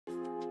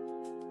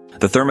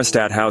The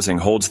thermostat housing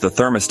holds the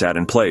thermostat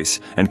in place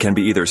and can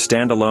be either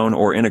standalone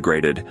or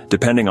integrated,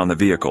 depending on the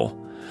vehicle.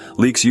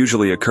 Leaks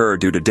usually occur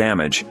due to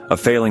damage, a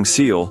failing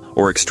seal,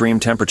 or extreme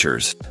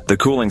temperatures. The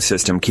cooling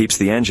system keeps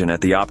the engine at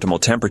the optimal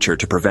temperature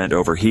to prevent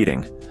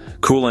overheating.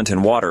 Coolant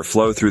and water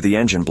flow through the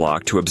engine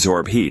block to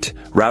absorb heat,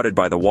 routed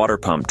by the water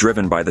pump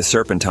driven by the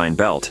serpentine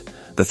belt.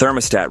 The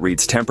thermostat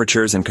reads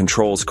temperatures and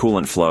controls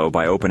coolant flow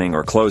by opening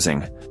or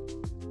closing.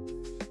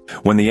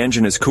 When the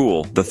engine is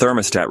cool, the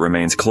thermostat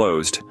remains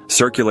closed,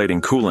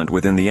 circulating coolant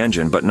within the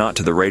engine but not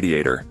to the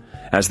radiator.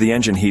 As the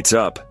engine heats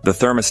up, the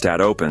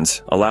thermostat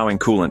opens, allowing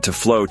coolant to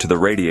flow to the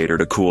radiator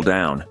to cool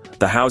down.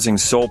 The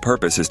housing's sole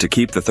purpose is to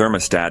keep the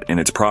thermostat in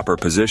its proper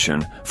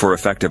position for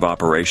effective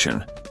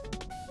operation.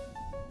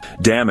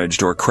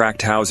 Damaged or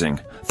cracked housing.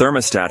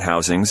 Thermostat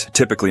housings,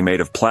 typically made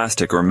of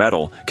plastic or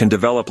metal, can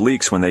develop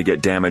leaks when they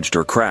get damaged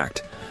or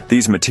cracked.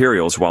 These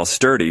materials, while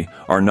sturdy,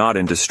 are not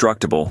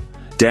indestructible.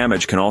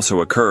 Damage can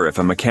also occur if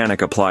a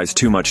mechanic applies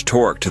too much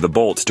torque to the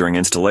bolts during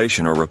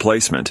installation or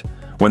replacement.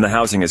 When the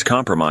housing is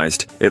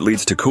compromised, it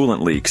leads to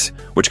coolant leaks,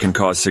 which can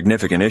cause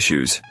significant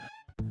issues.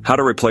 How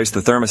to replace the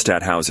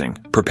thermostat housing.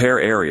 Prepare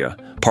area.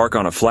 Park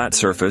on a flat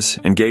surface,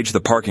 engage the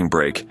parking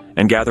brake,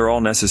 and gather all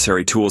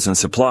necessary tools and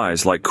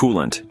supplies like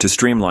coolant to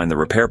streamline the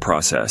repair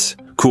process.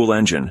 Cool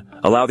engine.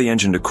 Allow the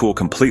engine to cool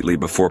completely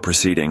before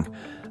proceeding.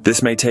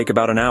 This may take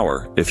about an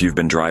hour if you've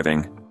been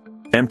driving.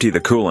 Empty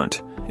the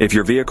coolant. If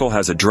your vehicle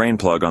has a drain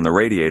plug on the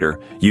radiator,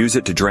 use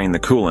it to drain the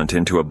coolant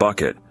into a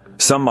bucket.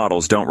 Some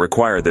models don't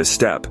require this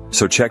step,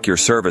 so check your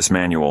service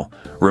manual.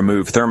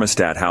 Remove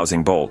thermostat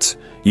housing bolts.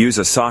 Use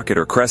a socket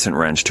or crescent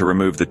wrench to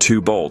remove the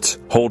two bolts,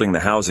 holding the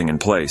housing in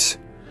place.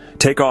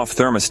 Take off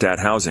thermostat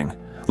housing.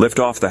 Lift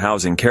off the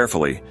housing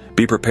carefully.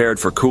 Be prepared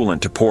for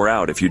coolant to pour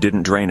out if you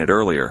didn't drain it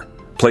earlier.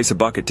 Place a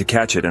bucket to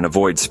catch it and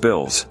avoid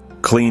spills.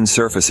 Clean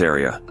surface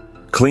area.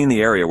 Clean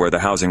the area where the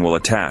housing will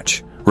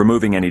attach,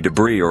 removing any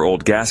debris or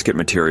old gasket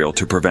material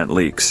to prevent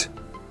leaks.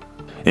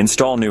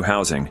 Install new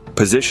housing.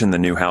 Position the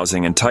new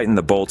housing and tighten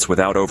the bolts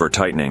without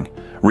over-tightening.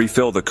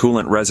 Refill the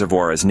coolant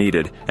reservoir as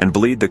needed and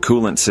bleed the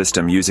coolant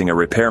system using a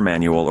repair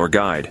manual or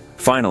guide.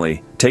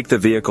 Finally, take the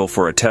vehicle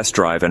for a test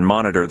drive and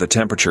monitor the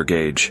temperature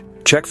gauge.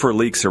 Check for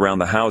leaks around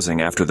the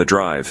housing after the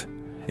drive.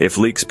 If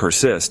leaks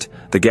persist,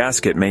 the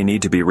gasket may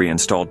need to be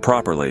reinstalled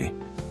properly.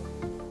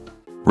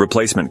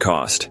 Replacement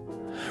cost.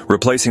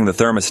 Replacing the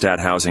thermostat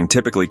housing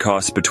typically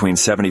costs between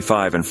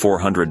 $75 and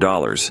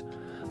 $400.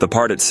 The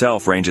part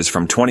itself ranges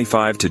from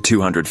 $25 to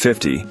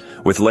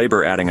 $250, with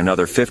labor adding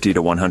another $50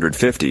 to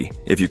 $150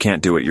 if you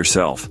can't do it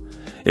yourself.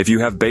 If you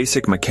have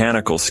basic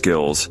mechanical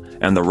skills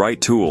and the right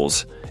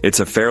tools, it's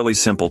a fairly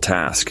simple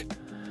task.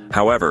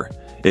 However,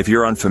 if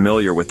you're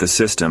unfamiliar with the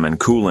system and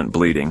coolant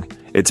bleeding,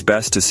 it's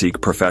best to seek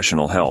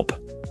professional help.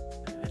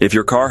 If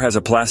your car has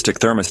a plastic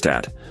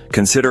thermostat,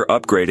 consider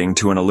upgrading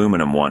to an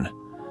aluminum one.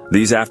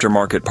 These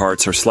aftermarket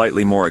parts are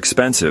slightly more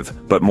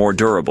expensive but more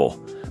durable,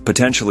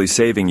 potentially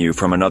saving you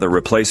from another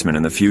replacement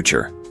in the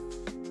future.